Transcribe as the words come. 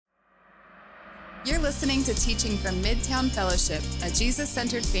You're listening to teaching from Midtown Fellowship, a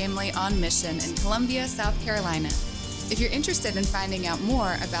Jesus-centered family on mission in Columbia, South Carolina. If you're interested in finding out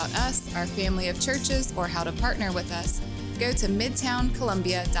more about us, our family of churches, or how to partner with us, go to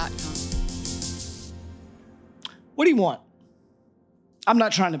midtowncolumbia.com. What do you want? I'm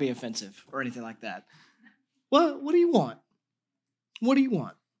not trying to be offensive or anything like that. What do you want? What do you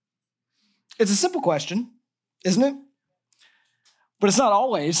want? It's a simple question, isn't it? But it's not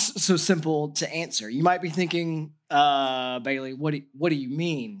always so simple to answer. You might be thinking, Bailey, what do you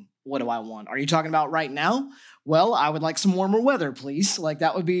mean? What do I want? Are you talking about right now? Well, I would like some warmer weather, please. Like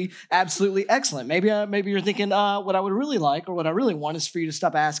that would be absolutely excellent. Maybe you're thinking what I would really like or what I really want is for you to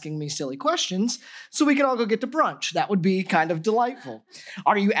stop asking me silly questions so we can all go get to brunch. That would be kind of delightful.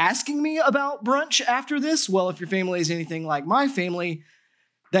 Are you asking me about brunch after this? Well, if your family is anything like my family,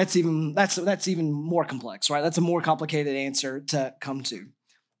 that's even more complex, right? That's a more complicated answer to come to.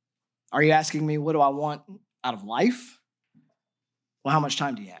 Are you asking me what do I want out of life? Well, how much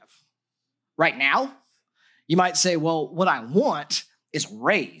time do you have? Right now? You might say, well, what I want is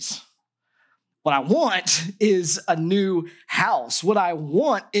raise. What I want is a new house. What I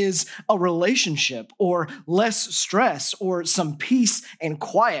want is a relationship or less stress or some peace and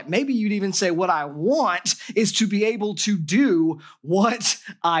quiet. Maybe you'd even say what I want is to be able to do what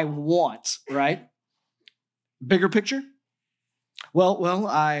I want, right? Bigger picture? Well,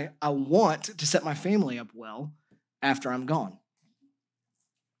 I want to set my family up well after I'm gone.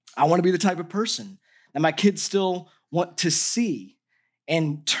 I want to be the type of person that my kids still want to see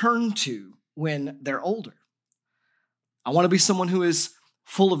and turn to when they're older. I want to be someone who is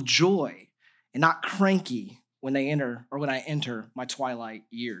full of joy and not cranky when I enter my twilight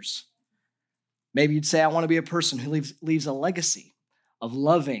years. Maybe you'd say I want to be a person who leaves a legacy of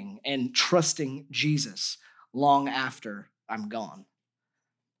loving and trusting Jesus long after I'm gone.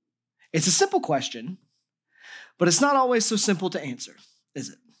 It's a simple question, but it's not always so simple to answer, is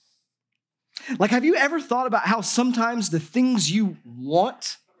it? Like, have you ever thought about how sometimes the things you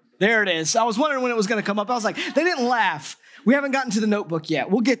want, there it is. I was wondering when it was going to come up. I was like, they didn't laugh. We haven't gotten to the Notebook yet.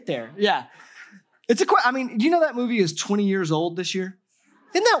 We'll get there. Yeah. Do you know that movie is 20 years old this year?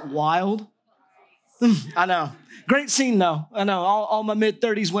 Isn't that wild? I know. Great scene, though. I know. All my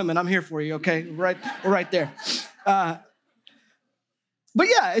mid-30s women, I'm here for you, okay? We're right there. But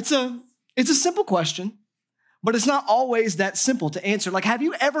yeah, it's a simple question. But it's not always that simple to answer. Like, have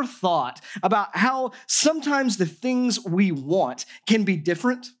you ever thought about how sometimes the things we want can be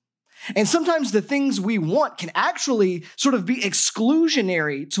different? And sometimes the things we want can actually sort of be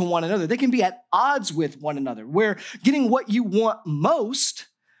exclusionary to one another. They can be at odds with one another, where getting what you want most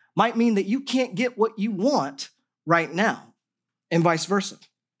might mean that you can't get what you want right now, and vice versa.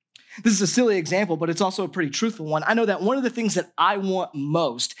 This is a silly example, but it's also a pretty truthful one. I know that one of the things that I want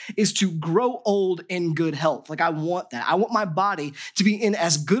most is to grow old in good health. Like, I want that. I want my body to be in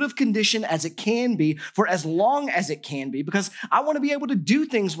as good of condition as it can be for as long as it can be, because I want to be able to do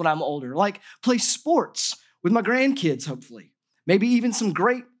things when I'm older, like play sports with my grandkids, hopefully, maybe even some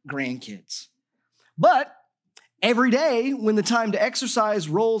great grandkids. But every day when the time to exercise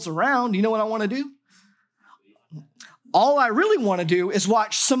rolls around, you know what I want to do? All I really want to do is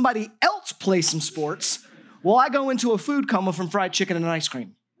watch somebody else play some sports while I go into a food coma from fried chicken and ice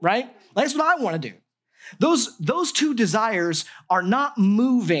cream, right? That's what I want to do. Those two desires are not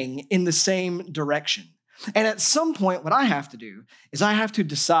moving in the same direction. And at some point, what I have to do is I have to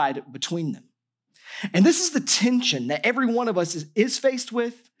decide between them. And this is the tension that every one of us is faced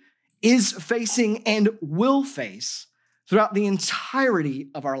with, is facing, and will face throughout the entirety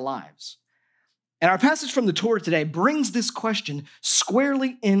of our lives. And our passage from the Torah today brings this question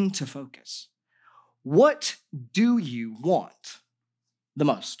squarely into focus. What do you want the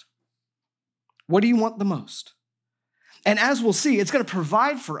most? What do you want the most? And as we'll see, it's going to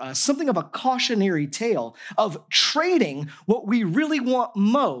provide for us something of a cautionary tale of trading what we really want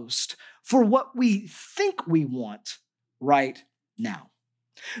most for what we think we want right now.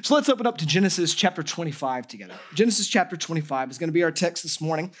 So let's open up to Genesis chapter 25 together. Genesis chapter 25 is going to be our text this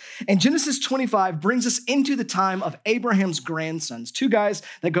morning. And Genesis 25 brings us into the time of Abraham's grandsons, two guys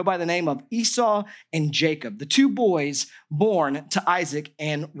that go by the name of Esau and Jacob, the two boys born to Isaac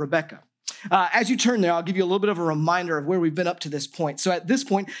and Rebekah. As you turn there, I'll give you a little bit of a reminder of where we've been up to this point. So at this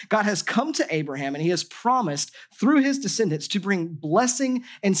point, God has come to Abraham and he has promised through his descendants to bring blessing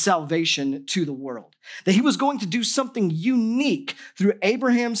and salvation to the world. That he was going to do something unique through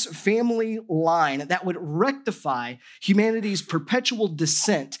Abraham's family line that would rectify humanity's perpetual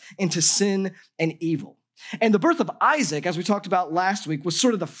descent into sin and evil. And the birth of Isaac, as we talked about last week, was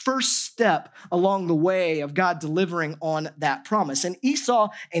sort of the first step along the way of God delivering on that promise. And Esau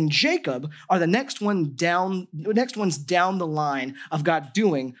and Jacob are the next ones down the line of God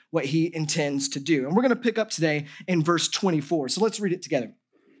doing what he intends to do. And we're going to pick up today in verse 24. So let's read it together.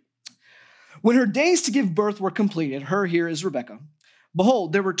 When her days to give birth were completed, her here is Rebekah,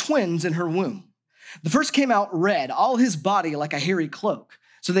 behold, there were twins in her womb. The first came out red, all his body like a hairy cloak.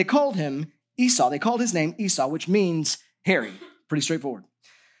 So they called him Esau. They called his name Esau, which means hairy. Pretty straightforward.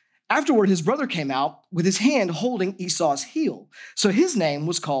 Afterward, his brother came out with his hand holding Esau's heel. So his name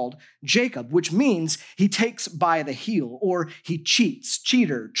was called Jacob, which means he takes by the heel, or he cheats,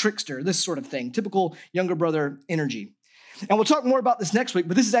 cheater, trickster, this sort of thing. Typical younger brother energy. And we'll talk more about this next week,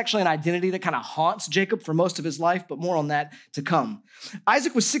 but this is actually an identity that kind of haunts Jacob for most of his life, but more on that to come.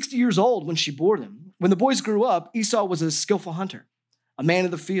 Isaac was 60 years old when she bore him. When the boys grew up, Esau was a skillful hunter, a man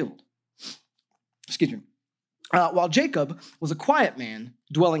of the field. While Jacob was a quiet man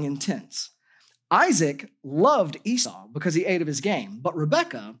dwelling in tents. Isaac loved Esau because he ate of his game, but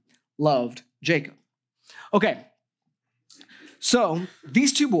Rebekah loved Jacob. Okay, so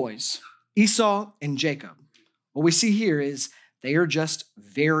these two boys, Esau and Jacob, what we see here is they are just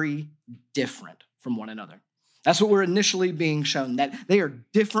very different from one another. That's what we're initially being shown, that they are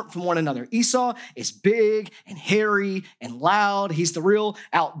different from one another. Esau is big and hairy and loud. He's the real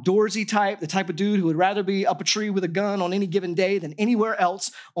outdoorsy type, the type of dude who would rather be up a tree with a gun on any given day than anywhere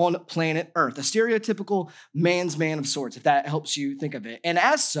else on planet Earth. A stereotypical man's man of sorts, if that helps you think of it. And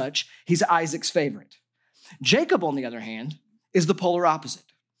as such, he's Isaac's favorite. Jacob, on the other hand, is the polar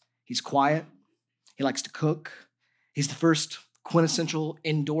opposite. He's quiet. He likes to cook. He's the first quintessential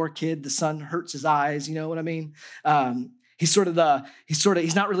indoor kid. The sun hurts his eyes. You know what I mean? He's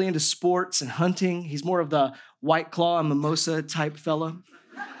not really into sports and hunting. He's more of the White Claw and mimosa type fella.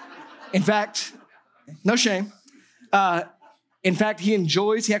 In fact, no shame. In fact,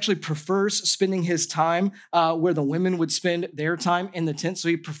 he actually prefers spending his time where the women would spend their time in the tent. So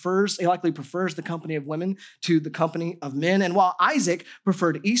he likely prefers the company of women to the company of men. And while Isaac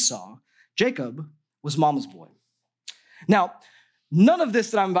preferred Esau, Jacob was mama's boy. Now, none of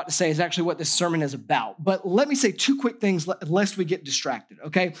this that I'm about to say is actually what this sermon is about, but let me say two quick things lest we get distracted,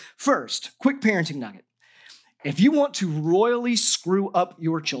 okay? First, quick parenting nugget. If you want to royally screw up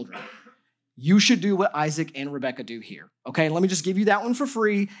your children, you should do what Isaac and Rebekah do here, okay? Let me just give you that one for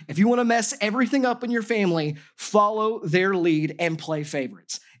free. If you want to mess everything up in your family, follow their lead and play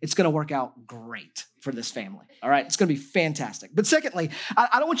favorites. It's going to work out great for this family, all right? It's going to be fantastic. But secondly,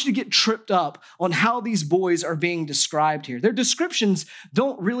 I don't want you to get tripped up on how these boys are being described here. Their descriptions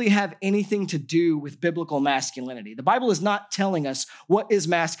don't really have anything to do with biblical masculinity. The Bible is not telling us what is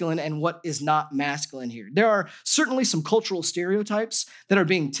masculine and what is not masculine here. There are certainly some cultural stereotypes that are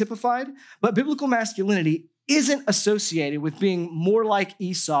being typified, but biblical masculinity isn't associated with being more like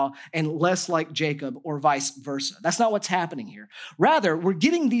Esau and less like Jacob or vice versa. That's not what's happening here. Rather, we're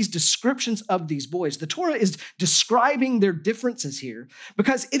getting these descriptions of these boys. The Torah is describing their differences here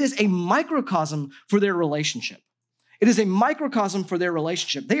because it is a microcosm for their relationship. It is a microcosm for their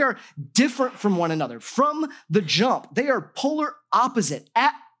relationship. They are different from one another. From the jump, they are polar opposite,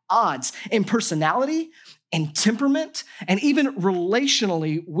 at odds in personality and temperament, and even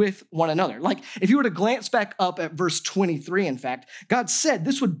relationally with one another. Like, if you were to glance back up at verse 23, in fact, God said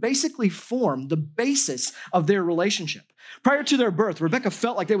this would basically form the basis of their relationship. Prior to their birth, Rebekah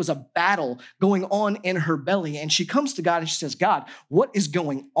felt like there was a battle going on in her belly, and she comes to God and she says, God, what is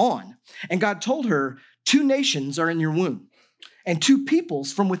going on? And God told her, 2 nations are in your womb, and 2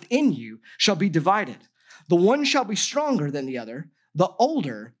 peoples from within you shall be divided. The one shall be stronger than the other. The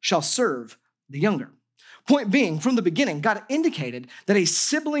older shall serve the younger. Point being, from the beginning, God indicated that a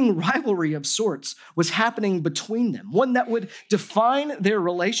sibling rivalry of sorts was happening between them, one that would define their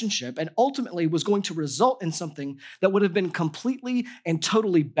relationship and ultimately was going to result in something that would have been completely and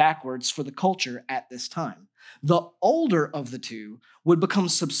totally backwards for the culture at this time. The older of the 2 would become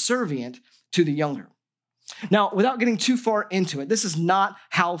subservient to the younger. Now, without getting too far into it, this is not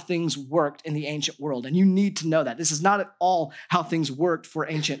how things worked in the ancient world, and you need to know that. This is not at all how things worked for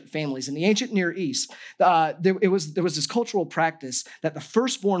ancient families. In the ancient Near East, there was this cultural practice that the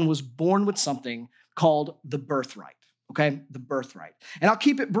firstborn was born with something called the birthright, okay? The birthright. And I'll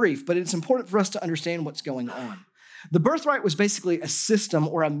keep it brief, but it's important for us to understand what's going on. The birthright was basically a system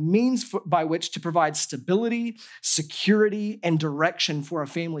or a means by which to provide stability, security, and direction for a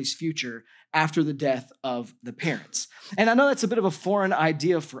family's future after the death of the parents. And I know that's a bit of a foreign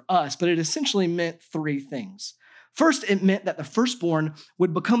idea for us, but it essentially meant 3 things. First, it meant that the firstborn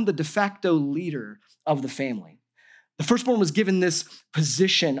would become the de facto leader of the family. The firstborn was given this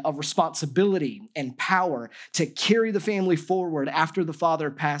position of responsibility and power to carry the family forward after the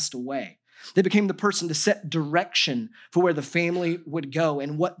father passed away. They became the person to set direction for where the family would go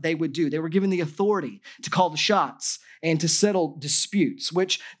and what they would do. They were given the authority to call the shots and to settle disputes,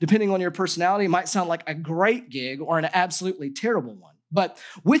 which, depending on your personality, might sound like a great gig or an absolutely terrible one. But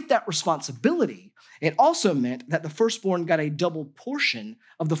with that responsibility, it also meant that the firstborn got a double portion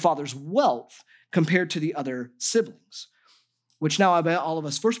of the father's wealth compared to the other siblings, which now I bet all of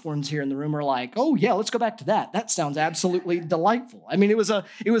us firstborns here in the room are like, oh yeah, let's go back to that. That sounds absolutely delightful. I mean, it was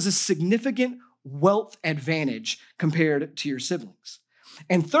a significant wealth advantage compared to your siblings.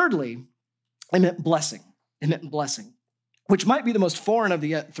 And thirdly, it meant blessing. It meant blessing, which might be the most foreign of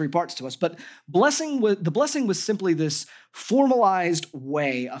the three parts to us, but the blessing was simply this formalized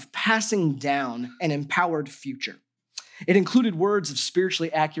way of passing down an empowered future. It included words of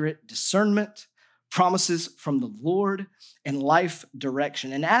spiritually accurate discernment, promises from the Lord, and life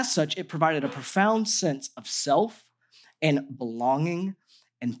direction. And as such, it provided a profound sense of self and belonging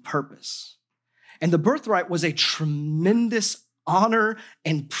and purpose. And the birthright was a tremendous honor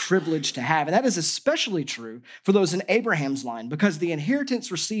and privilege to have. And that is especially true for those in Abraham's line, because the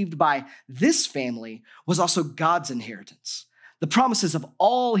inheritance received by this family was also God's inheritance. The promises of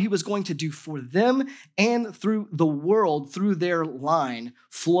all he was going to do for them and through the world, through their line,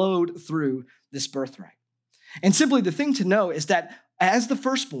 flowed through this birthright. And simply the thing to know is that as the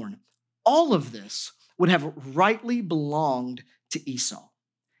firstborn, all of this would have rightly belonged to Esau.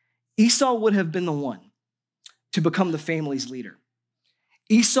 Esau would have been the one to become the family's leader.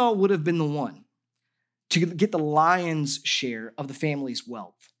 Esau would have been the one to get the lion's share of the family's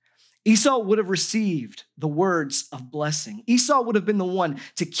wealth. Esau would have received the words of blessing. Esau would have been the one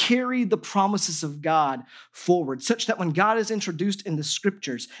to carry the promises of God forward, such that when God is introduced in the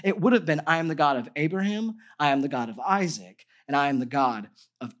scriptures, it would have been, I am the God of Abraham, I am the God of Isaac, and I am the God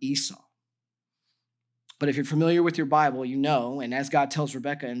of Esau. But if you're familiar with your Bible, you know, and as God tells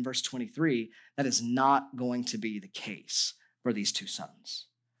Rebekah in verse 23, that is not going to be the case for these two sons,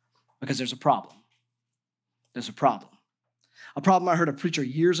 because there's a problem. There's a problem. A problem I heard a preacher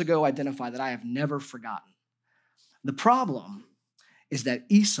years ago identify that I have never forgotten. The problem is that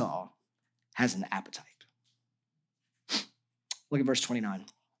Esau has an appetite. Look at verse 29.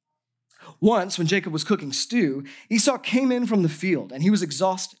 Once, when Jacob was cooking stew, Esau came in from the field, and he was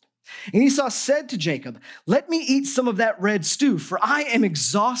exhausted. And Esau said to Jacob, "Let me eat some of that red stew, for I am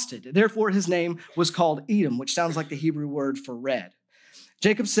exhausted." Therefore, his name was called Edom, which sounds like the Hebrew word for red.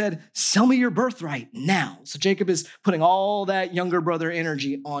 Jacob said, "Sell me your birthright now." So Jacob is putting all that younger brother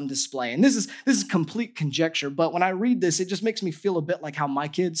energy on display. And this is complete conjecture, but when I read this, it just makes me feel a bit like how my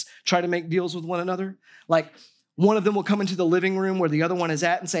kids try to make deals with one another. Like one of them will come into the living room where the other one is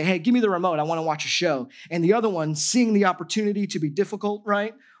at and say, "Hey, give me the remote. I want to watch a show." And the other one, seeing the opportunity to be difficult,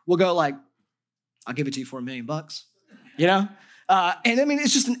 right, will go like, "I'll give it to you for $1 million, you know? And I mean,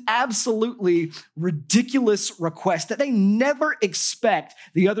 it's just an absolutely ridiculous request that they never expect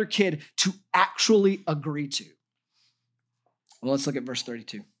the other kid to actually agree to. Well, let's look at verse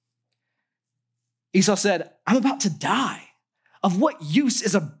 32. Esau said, "I'm about to die. Of what use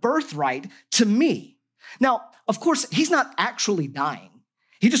is a birthright to me?" Now, of course, he's not actually dying.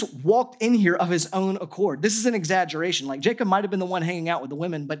 He just walked in here of his own accord. This is an exaggeration. Like Jacob might have been the one hanging out with the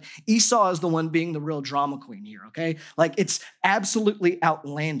women, but Esau is the one being the real drama queen here, okay? Like it's absolutely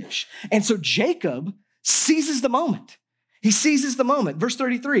outlandish. And so Jacob seizes the moment. He seizes the moment. Verse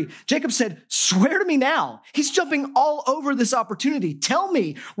 33, Jacob said, "Swear to me now." He's jumping all over this opportunity. Tell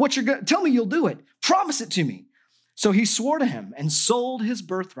me you'll do it. Promise it to me. So he swore to him and sold his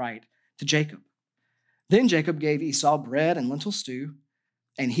birthright to Jacob. Then Jacob gave Esau bread and lentil stew,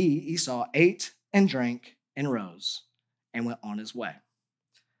 and he, Esau, ate and drank and rose and went on his way.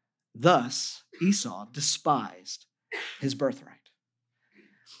 Thus, Esau despised his birthright.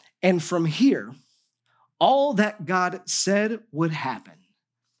 And from here, all that God said would happen,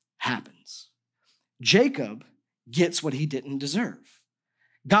 happens. Jacob gets what he didn't deserve.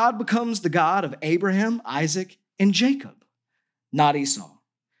 God becomes the God of Abraham, Isaac, and Jacob, not Esau.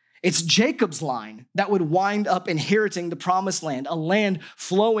 It's Jacob's line that would wind up inheriting the promised land, a land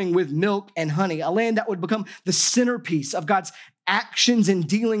flowing with milk and honey, a land that would become the centerpiece of God's actions and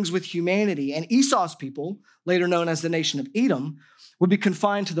dealings with humanity. And Esau's people, later known as the nation of Edom, would be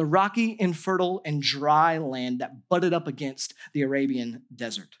confined to the rocky, infertile, and dry land that butted up against the Arabian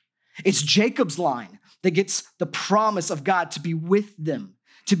desert. It's Jacob's line that gets the promise of God to be with them,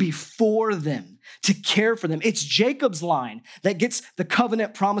 to be for them, to care for them. It's Jacob's line that gets the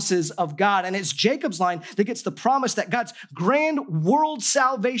covenant promises of God. And it's Jacob's line that gets the promise that God's grand world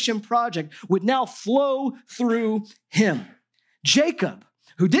salvation project would now flow through him. Jacob,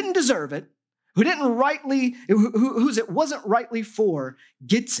 who didn't deserve it, whose it wasn't rightly for,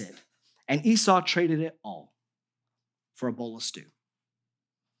 gets it. And Esau traded it all for a bowl of stew.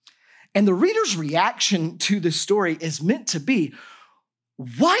 And the reader's reaction to this story is meant to be,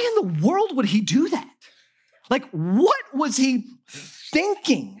 why in the world would he do that? Like, what was he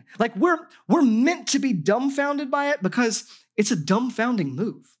thinking? Like, we're meant to be dumbfounded by it because it's a dumbfounding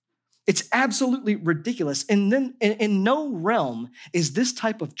move. It's absolutely ridiculous. And then in no realm is this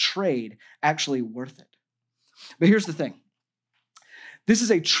type of trade actually worth it. But here's the thing. This is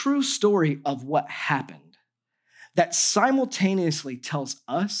a true story of what happened that simultaneously tells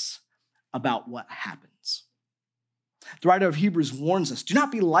us about what happens. The writer of Hebrews warns us, do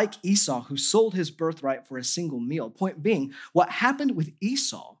not be like Esau, who sold his birthright for a single meal. Point being, what happened with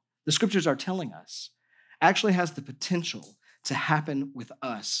Esau, the scriptures are telling us, actually has the potential to happen with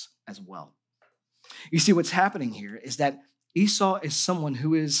us as well. You see, what's happening here is that Esau is someone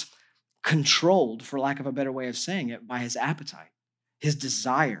who is controlled, for lack of a better way of saying it, by his appetite, his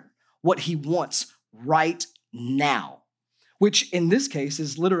desire, what he wants right now, which in this case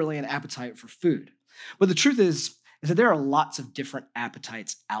is literally an appetite for food. But the truth is that there are lots of different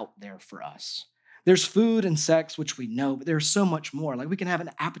appetites out there for us. There's food and sex, which we know, but there's so much more. Like, we can have an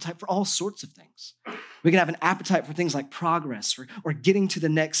appetite for all sorts of things. We can have an appetite for things like progress or getting to the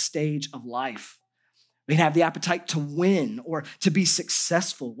next stage of life. We can have the appetite to win or to be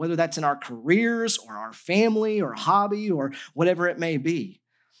successful, whether that's in our careers or our family or hobby or whatever it may be.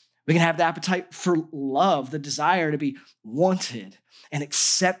 We can have the appetite for love, the desire to be wanted and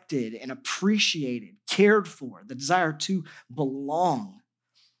accepted and appreciated, cared for, the desire to belong.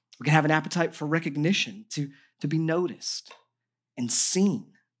 We can have an appetite for recognition, to be noticed and seen.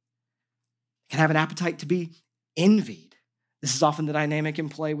 We can have an appetite to be envied. This is often the dynamic in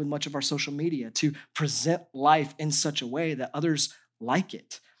play with much of our social media, to present life in such a way that others like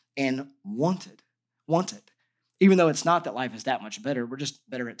it and want it. Even though it's not that life is that much better, we're just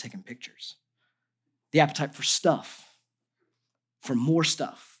better at taking pictures. The appetite for stuff, for more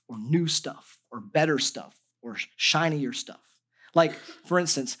stuff, or new stuff, or better stuff, or shinier stuff. Like, for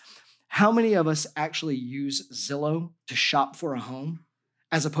instance, how many of us actually use Zillow to shop for a home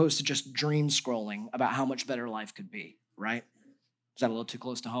as opposed to just dream scrolling about how much better life could be, right? Is that a little too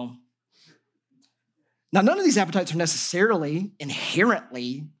close to home? Now, none of these appetites are necessarily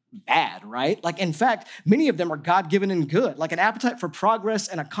inherently bad, right? Like, in fact, many of them are God-given and good. Like, an appetite for progress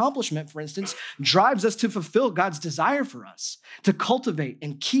and accomplishment, for instance, drives us to fulfill God's desire for us, to cultivate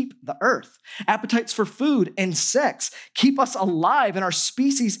and keep the earth. Appetites for food and sex keep us alive and our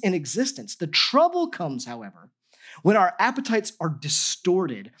species in existence. The trouble comes, however, when our appetites are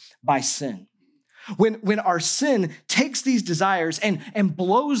distorted by sin. When our sin takes these desires and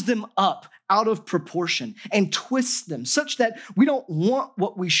blows them up out of proportion and twists them such that we don't want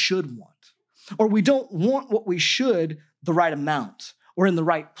what we should want, or we don't want what we should the right amount, or in the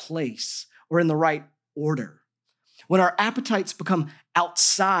right place, or in the right order. When our appetites become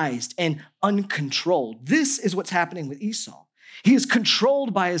outsized and uncontrolled, this is what's happening with Esau. He is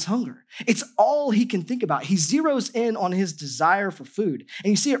controlled by his hunger. It's all he can think about. He zeroes in on his desire for food.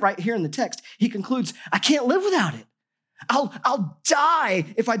 And you see it right here in the text. He concludes, I can't live without it. I'll die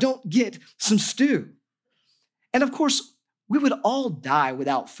if I don't get some stew. And of course, we would all die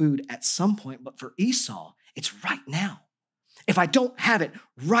without food at some point, but for Esau, it's right now. If I don't have it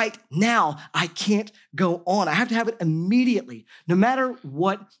right now, I can't go on. I have to have it immediately, no matter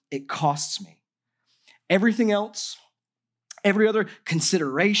what it costs me. Everything else, every other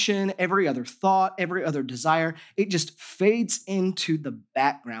consideration, every other thought, every other desire, it just fades into the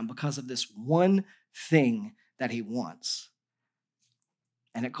background because of this one thing that he wants.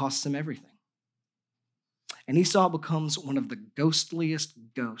 And it costs him everything. And Esau becomes one of the ghostliest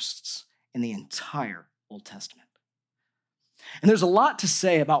ghosts in the entire Old Testament. And there's a lot to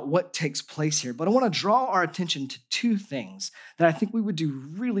say about what takes place here, but I want to draw our attention to two things that I think we would do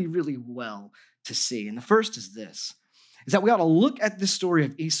really, really well to see. And the first is this, is that we ought to look at this story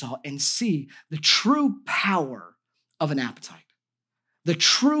of Esau and see the true power of an appetite. The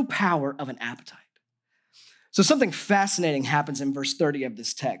true power of an appetite. So something fascinating happens in verse 30 of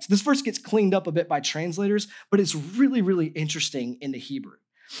this text. This verse gets cleaned up a bit by translators, but it's really, really interesting in the Hebrew.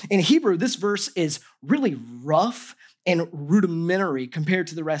 In Hebrew, this verse is really rough and rudimentary compared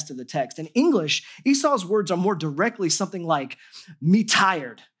to the rest of the text. In English, Esau's words are more directly something like, me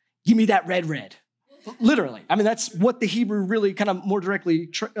tired, give me that red. Literally. I mean, that's what the Hebrew really kind of more directly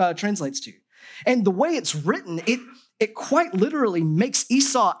translates to. And the way it's written, it quite literally makes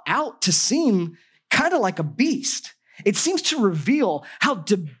Esau out to seem kind of like a beast. It seems to reveal how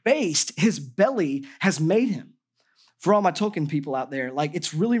debased his belly has made him. For all my Tolkien people out there, like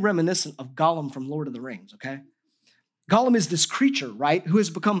it's really reminiscent of Gollum from Lord of the Rings, okay? Gollum is this creature, right, who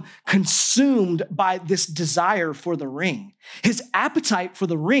has become consumed by this desire for the ring. His appetite for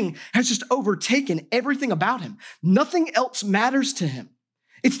the ring has just overtaken everything about him. Nothing else matters to him.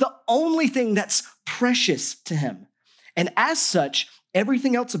 It's the only thing that's precious to him. And as such,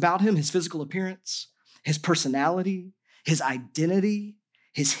 everything else about him, his physical appearance, his personality, his identity,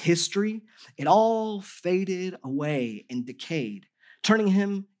 his history, it all faded away and decayed, turning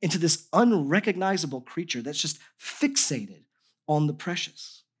him into this unrecognizable creature that's just fixated on the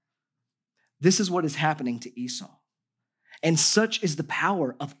precious. This is what is happening to Esau. And such is the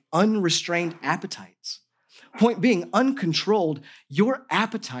power of unrestrained appetites. Point being, uncontrolled, your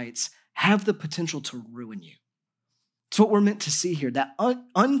appetites have the potential to ruin you. It's what we're meant to see here, that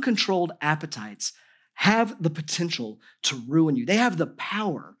uncontrolled appetites have the potential to ruin you. They have the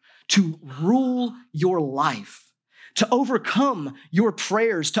power to rule your life, to overcome your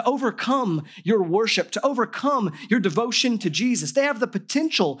prayers, to overcome your worship, to overcome your devotion to Jesus. They have the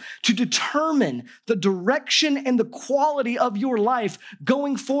potential to determine the direction and the quality of your life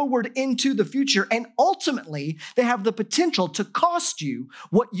going forward into the future. And ultimately, they have the potential to cost you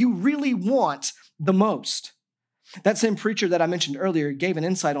what you really want the most. That same preacher that I mentioned earlier gave an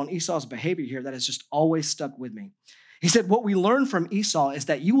insight on Esau's behavior here that has just always stuck with me. He said, what we learn from Esau is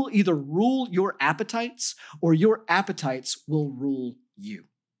that you will either rule your appetites or your appetites will rule you.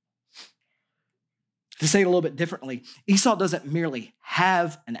 To say it a little bit differently, Esau doesn't merely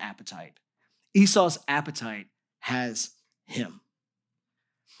have an appetite. Esau's appetite has him.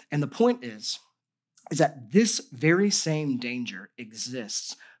 And the point is that this very same danger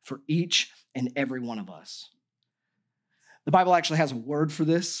exists for each and every one of us. The Bible actually has a word for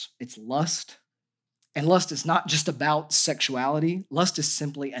this. It's lust. And lust is not just about sexuality. Lust is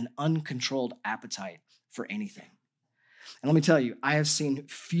simply an uncontrolled appetite for anything. And let me tell you, I have seen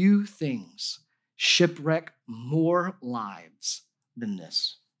few things shipwreck more lives than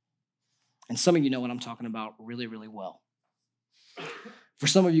this. And some of you know what I'm talking about really, really well. For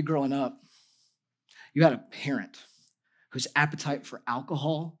some of you growing up, you had a parent whose appetite for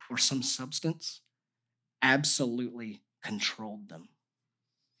alcohol or some substance absolutely controlled them.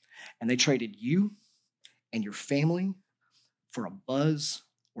 And they traded you and your family for a buzz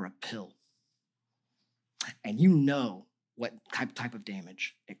or a pill. And you know what type of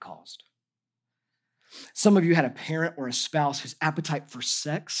damage it caused. Some of you had a parent or a spouse whose appetite for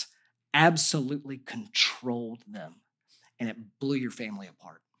sex absolutely controlled them, and it blew your family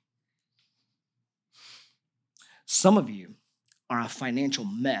apart. Some of you are a financial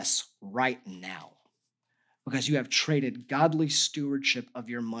mess right now because you have traded godly stewardship of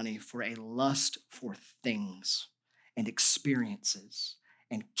your money for a lust for things and experiences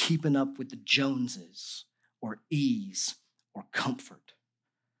and keeping up with the Joneses or ease or comfort.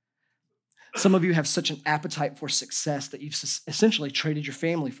 Some of you have such an appetite for success that you've essentially traded your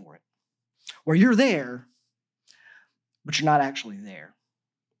family for it, where you're there, but you're not actually there.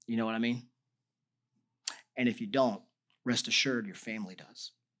 You know what I mean? And if you don't, rest assured your family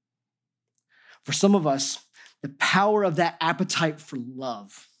does. For some of us, the power of that appetite for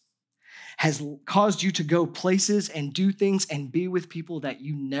love has caused you to go places and do things and be with people that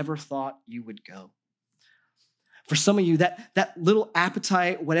you never thought you would go. For some of you, that little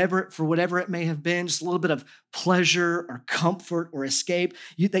appetite, whatever it may have been, just a little bit of pleasure or comfort or escape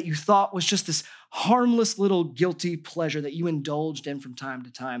that you thought was just this harmless little guilty pleasure that you indulged in from time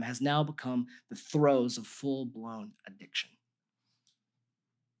to time has now become the throes of full-blown addiction.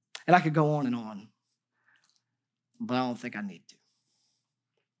 And I could go on, but I don't think I need to.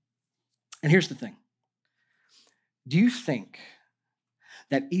 And here's the thing. Do you think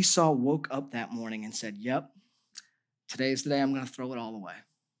that Esau woke up that morning and said, yep, today's the day I'm going to throw it all away.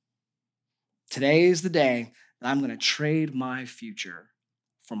 Today is the day that I'm going to trade my future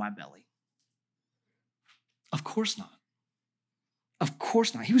for my belly? Of course not. Of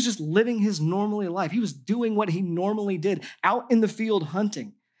course not. He was just living his normal life. He was doing what he normally did, out in the field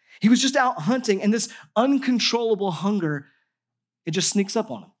hunting. He was just out hunting, and this uncontrollable hunger, it just sneaks up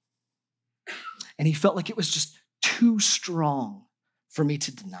on him. And he felt like it was just too strong for me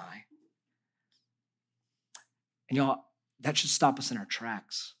to deny. And y'all, that should stop us in our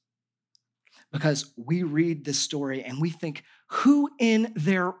tracks. Because we read this story and we think, who in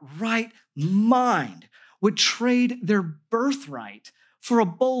their right mind would trade their birthright for a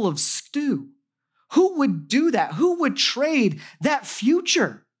bowl of stew? Who would do that? Who would trade that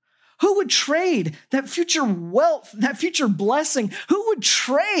future? Who would trade that future wealth, that future blessing? Who would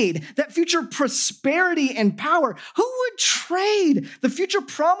trade that future prosperity and power? Who would trade the future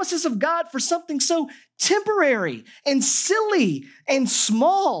promises of God for something so temporary and silly and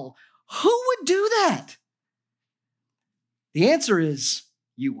small? Who would do that? The answer is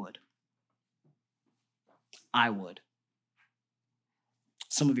you would. I would.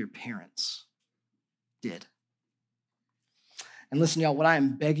 Some of your parents did. And listen, y'all, what I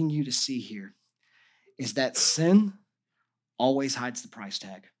am begging you to see here is that sin always hides the price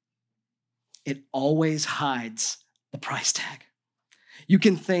tag. It always hides the price tag. You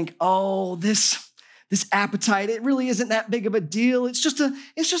can think, oh, this appetite, it really isn't that big of a deal. It's just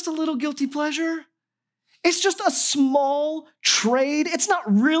a little guilty pleasure. It's just a small trade. It's not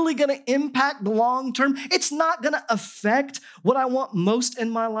really going to impact the long term. It's not going to affect what I want most in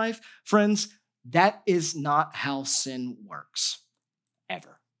my life. Friends, that is not how sin works,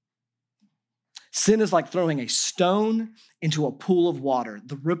 ever. Sin is like throwing a stone into a pool of water.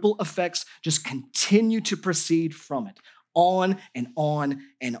 The ripple effects just continue to proceed from it, on and on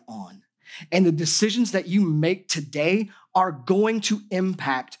and on. And the decisions that you make today are going to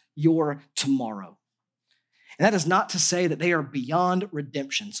impact your tomorrow. And that is not to say that they are beyond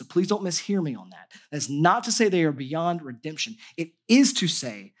redemption. So please don't mishear me on that. That is not to say they are beyond redemption. It is to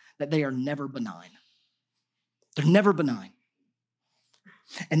say that they are never benign. They're never benign.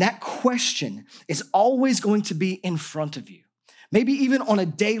 And that question is always going to be in front of you, maybe even on a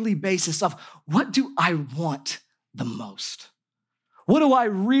daily basis of, what do I want the most? What do I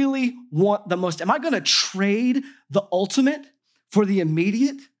really want the most? Am I going to trade the ultimate for the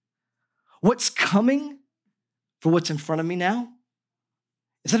immediate? What's coming for what's in front of me now?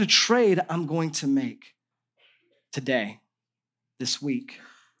 Is that a trade I'm going to make today, this week,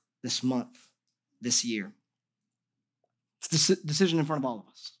 this month, this year? It's a decision in front of all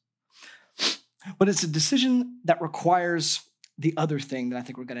of us. But it's a decision that requires the other thing that I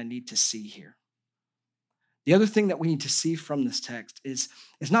think we're going to need to see here. The other thing that we need to see from this text is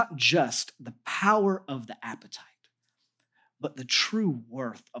not just the power of the appetite, but the true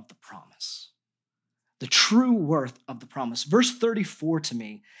worth of the promise. The true worth of the promise. Verse 34 to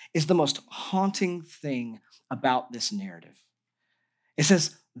me is the most haunting thing about this narrative. It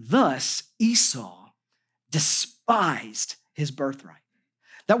says, thus Esau despised his birthright.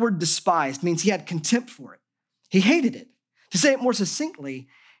 That word despised means he had contempt for it. He hated it. To say it more succinctly,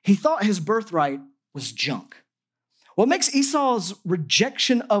 he thought his birthright was junk. What makes Esau's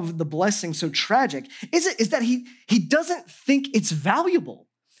rejection of the blessing so tragic is that he doesn't think it's valuable.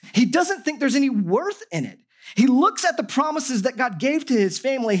 He doesn't think there's any worth in it. He looks at the promises that God gave to his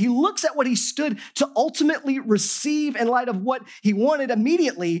family. He looks at what he stood to ultimately receive in light of what he wanted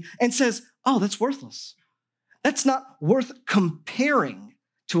immediately and says, oh, that's worthless. That's not worth comparing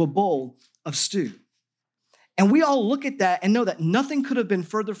to a bowl of stew. And we all look at that and know that nothing could have been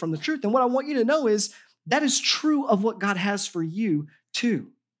further from the truth. And what I want you to know is that is true of what God has for you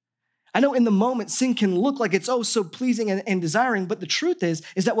too. I know in the moment, sin can look like it's so pleasing and desiring, but the truth is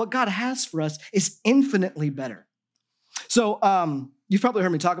that what God has for us is infinitely better. So you've probably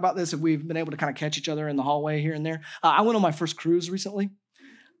heard me talk about this if we've been able to kind of catch each other in the hallway here and there. I went on my first cruise recently.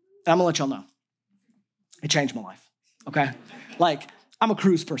 I'm gonna let y'all know. It changed my life, okay? Like, I'm a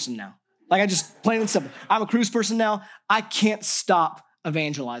cruise person now. Like, I just, plain and simple, I'm a cruise person now. I can't stop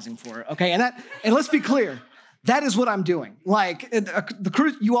evangelizing for it, okay? And let's be clear, that is what I'm doing. Like, the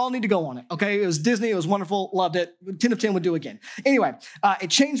cruise, you all need to go on it, okay? It was Disney, it was wonderful, loved it. 10 of 10 would do again. Anyway, it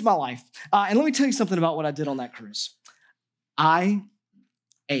changed my life. And let me tell you something about what I did on that cruise. I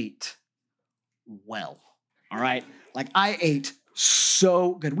ate well, all right? Like, I ate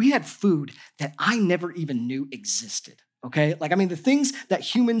so good. We had food that I never even knew existed, okay? Like, I mean, the things that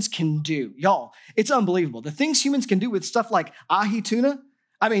humans can do, y'all, it's unbelievable. The things humans can do with stuff like ahi tuna,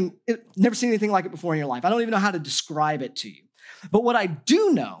 I mean, never seen anything like it before in your life. I don't even know how to describe it to you. But what I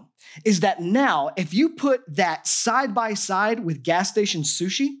do know is that now, if you put that side by side with gas station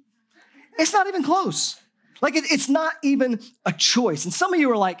sushi, it's not even close. Like, it's not even a choice. And some of you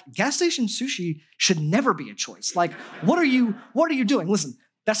are like, gas station sushi should never be a choice. Like, what are you doing? Listen,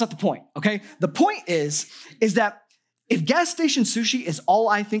 that's not the point, okay? The point is that if gas station sushi is all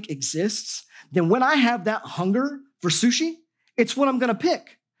I think exists, then when I have that hunger for sushi, it's what I'm gonna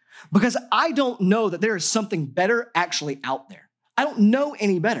pick. Because I don't know that there is something better actually out there. I don't know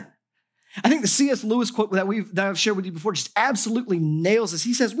any better. I think the C.S. Lewis quote that I've shared with you before just absolutely nails this.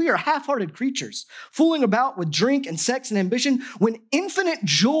 He says, we are half-hearted creatures, fooling about with drink and sex and ambition when infinite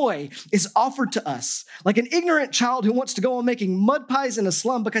joy is offered to us, like an ignorant child who wants to go on making mud pies in a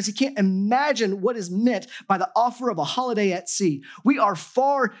slum because he can't imagine what is meant by the offer of a holiday at sea. We are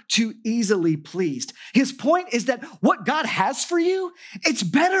far too easily pleased. His point is that what God has for you, it's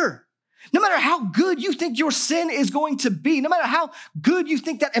better. No matter how good you think your sin is going to be, no matter how good you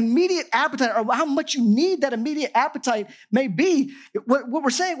think that immediate appetite or how much you need that immediate appetite may be,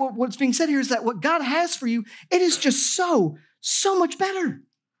 what's being said here is that what God has for you, it is just so much better.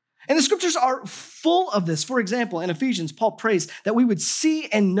 And the scriptures are full of this. For example, in Ephesians, Paul prays that we would see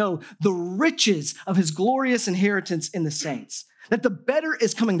and know the riches of his glorious inheritance in the saints. That the better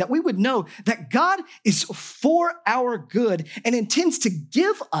is coming, that we would know that God is for our good and intends to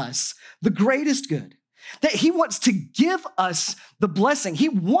give us the greatest good, that he wants to give us the blessing. He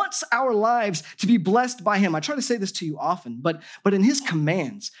wants our lives to be blessed by him. I try to say this to you often, but in his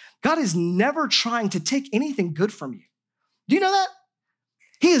commands, God is never trying to take anything good from you. Do you know that?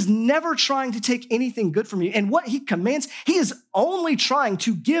 He is never trying to take anything good from you. And what he commands, he is only trying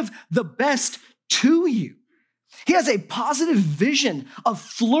to give the best to you. He has a positive vision of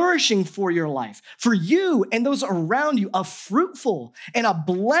flourishing for your life, for you and those around you, a fruitful and a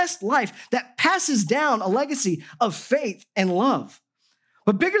blessed life that passes down a legacy of faith and love.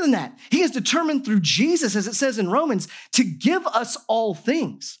 But bigger than that, he is determined through Jesus, as it says in Romans, to give us all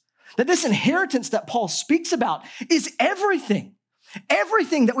things. That this inheritance that Paul speaks about is everything.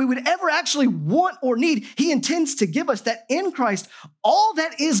 Everything that we would ever actually want or need, he intends to give us, that in Christ, all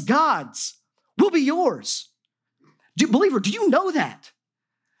that is God's will be yours. Believer, do you know that?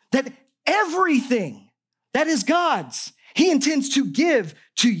 That everything that is God's, he intends to give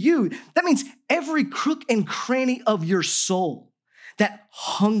to you. That means every crook and cranny of your soul that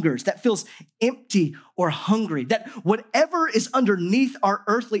hungers, that feels empty or hungry, that whatever is underneath our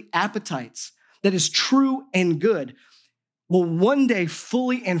earthly appetites that is true and good will one day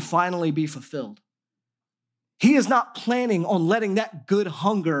fully and finally be fulfilled. He is not planning on letting that good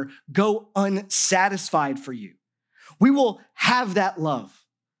hunger go unsatisfied for you. We will have that love.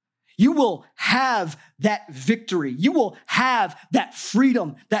 You will have that victory. You will have that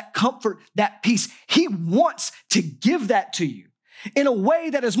freedom, that comfort, that peace. He wants to give that to you in a way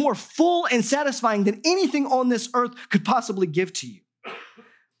that is more full and satisfying than anything on this earth could possibly give to you.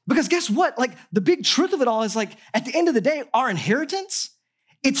 Because guess what? Like, the big truth of it all is, like, at the end of the day, our inheritance,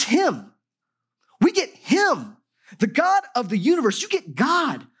 it's him. We get him, the God of the universe. You get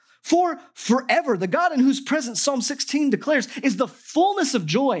God for forever. The God in whose presence Psalm 16 declares is the fullness of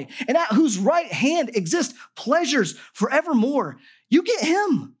joy, and at whose right hand exist pleasures forevermore. You get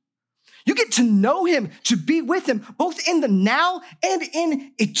him. You get to know him, to be with him, both in the now and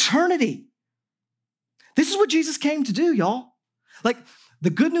in eternity. This is what Jesus came to do, y'all. Like,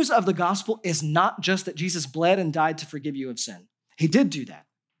 the good news of the gospel is not just that Jesus bled and died to forgive you of sin. He did do that.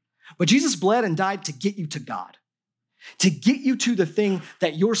 But Jesus bled and died to get you to God, to get you to the thing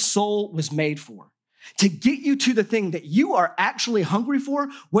that your soul was made for, to get you to the thing that you are actually hungry for,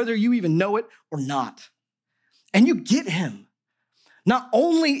 whether you even know it or not. And you get him. Not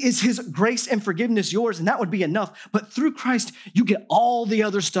only is his grace and forgiveness yours, and that would be enough, but through Christ, you get all the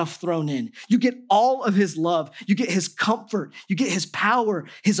other stuff thrown in. You get all of his love. You get his comfort. You get his power,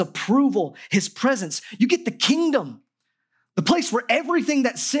 his approval, his presence. You get the kingdom, the place where everything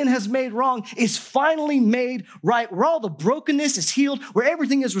that sin has made wrong is finally made right, where all the brokenness is healed, where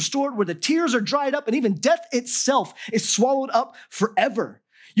everything is restored, where the tears are dried up, and even death itself is swallowed up forever.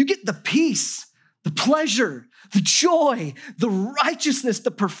 You get the peace, the pleasure, the joy, the righteousness,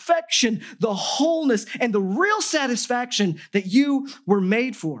 the perfection, the wholeness, and the real satisfaction that you were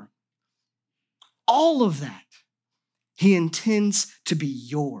made for. All of that, he intends to be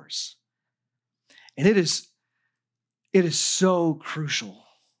yours. And it is so crucial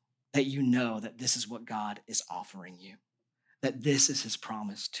that you know that this is what God is offering you, that this is his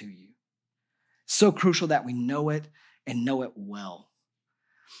promise to you. So crucial that we know it and know it well.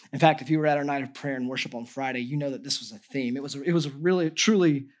 In fact, if you were at our night of prayer and worship on Friday, you know that this was a theme. It was really,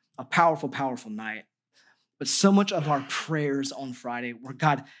 truly a powerful, powerful night. But so much of our prayers on Friday were,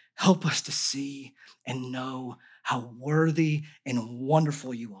 God, help us to see and know how worthy and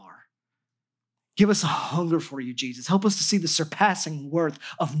wonderful you are. Give us a hunger for you, Jesus. Help us to see the surpassing worth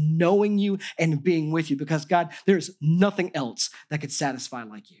of knowing you and being with you, because, God, there's nothing else that could satisfy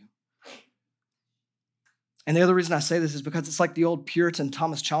like you. And the other reason I say this is because it's like the old Puritan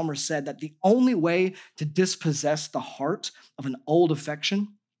Thomas Chalmers said, that the only way to dispossess the heart of an old affection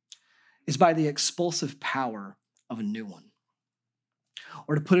is by the expulsive power of a new one.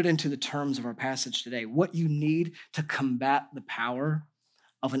 or to put it into the terms of our passage today, what you need to combat the power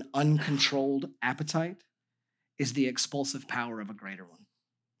of an uncontrolled appetite is the expulsive power of a greater one.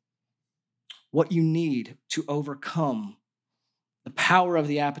 What you need to overcome the power of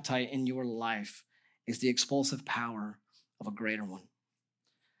the appetite in your life is the expulsive power of a greater one.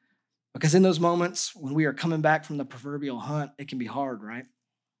 Because in those moments when we are coming back from the proverbial hunt, it can be hard, right?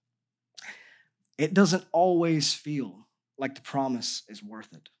 It doesn't always feel like the promise is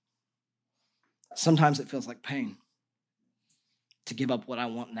worth it. Sometimes it feels like pain to give up what I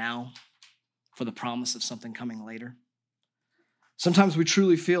want now for the promise of something coming later. Sometimes we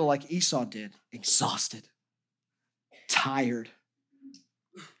truly feel like Esau did, exhausted, tired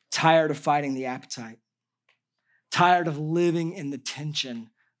of fighting the appetite, tired of living in the tension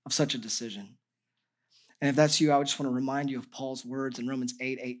of such a decision. And if that's you, I just want to remind you of Paul's words in Romans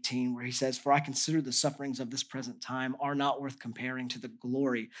 8:18, where he says, "For I consider the sufferings of this present time are not worth comparing to the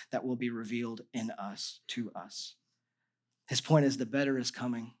glory that will be revealed in us, to us." His point is the better is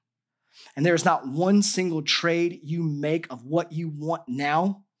coming. And there is not one single trade you make of what you want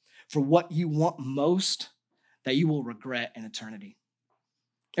now for what you want most that you will regret in eternity.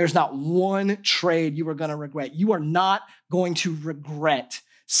 There's not one trade you are going to regret. You are not going to regret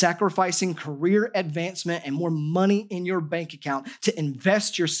sacrificing career advancement and more money in your bank account to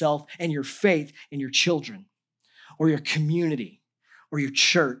invest yourself and your faith in your children or your community or your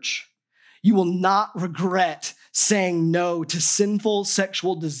church. You will not regret saying no to sinful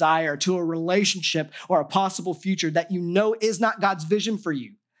sexual desire, to a relationship or a possible future that you know is not God's vision for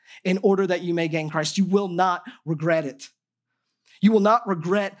you in order that you may gain Christ. You will not regret it. You will not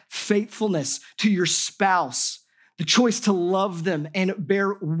regret faithfulness to your spouse, the choice to love them and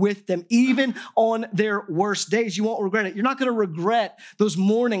bear with them, even on their worst days. You won't regret it. You're not going to regret those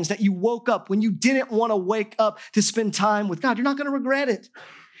mornings that you woke up when you didn't want to wake up to spend time with God. You're not going to regret it.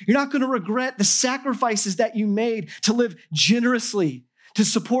 You're not going to regret the sacrifices that you made to live generously, to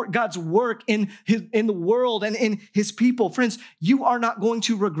support God's work in the world and in his people. Friends, you are not going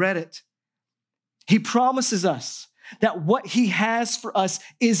to regret it. He promises us that what he has for us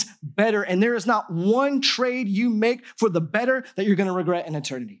is better, and there is not one trade you make for the better that you're going to regret in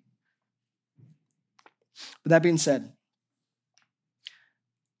eternity. But that being said,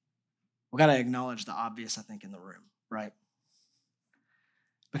 we got to acknowledge the obvious, I think, in the room, right?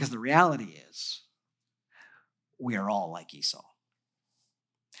 Because the reality is, we are all like Esau.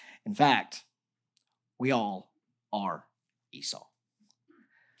 In fact, we all are Esau.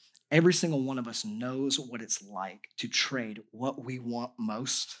 Every single one of us knows what it's like to trade what we want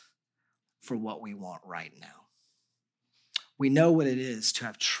most for what we want right now. We know what it is to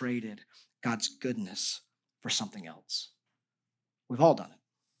have traded God's goodness for something else. We've all done it.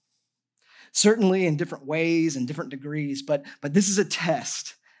 Certainly in different ways and different degrees, but this is a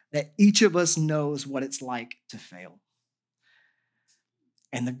test that each of us knows what it's like to fail.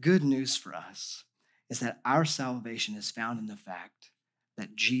 And the good news for us is that our salvation is found in the fact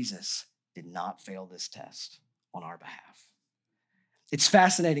that Jesus did not fail this test on our behalf. It's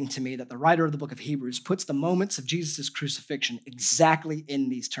fascinating to me that the writer of the book of Hebrews puts the moments of Jesus' crucifixion exactly in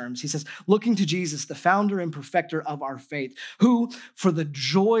these terms. He says, looking to Jesus, the founder and perfecter of our faith, who, for the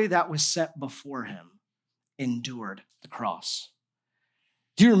joy that was set before him, endured the cross.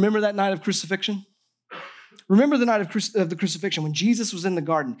 Do you remember that night of crucifixion? Remember the night of the crucifixion when Jesus was in the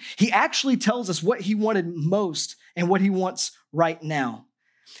garden. He actually tells us what he wanted most and what he wants right now.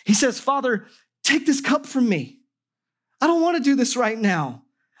 He says, Father, take this cup from me. I don't want to do this right now.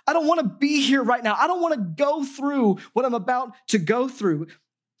 I don't want to be here right now. I don't want to go through what I'm about to go through.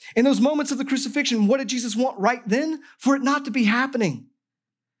 In those moments of the crucifixion, what did Jesus want right then? For it not to be happening.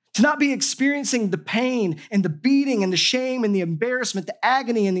 To not be experiencing the pain and the beating and the shame and the embarrassment, the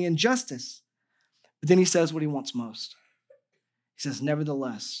agony and the injustice. But then he says what he wants most. He says,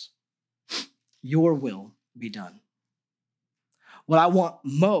 nevertheless, your will be done. What I want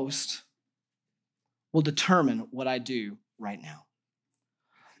most will determine what I do right now.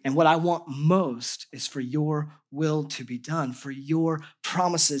 And what I want most is for your will to be done, for your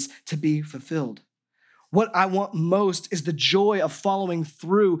promises to be fulfilled. What I want most is the joy of following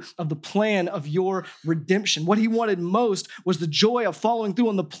through of the plan of your redemption. What he wanted most was the joy of following through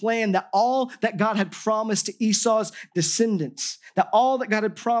on the plan that all that God had promised to Esau's descendants, that all that God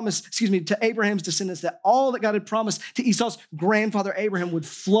had promised, to Abraham's descendants, that all that God had promised to Esau's grandfather Abraham would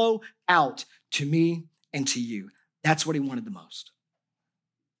flow out to me and to you. That's what he wanted the most.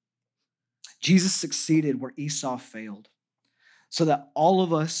 Jesus succeeded where Esau failed, so that all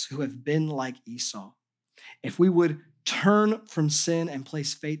of us who have been like Esau, if we would turn from sin and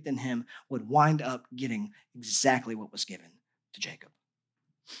place faith in him, would wind up getting exactly what was given to Jacob.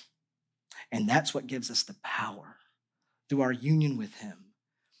 And that's what gives us the power through our union with him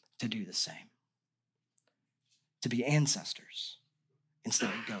to do the same. To be ancestors instead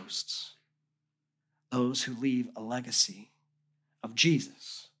of ghosts. Those who leave a legacy of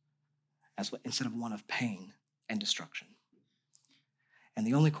Jesus instead of one of pain and destruction. And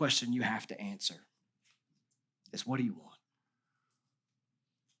the only question you have to answer is, what do you want?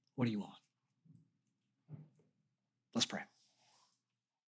 What do you want? Let's pray.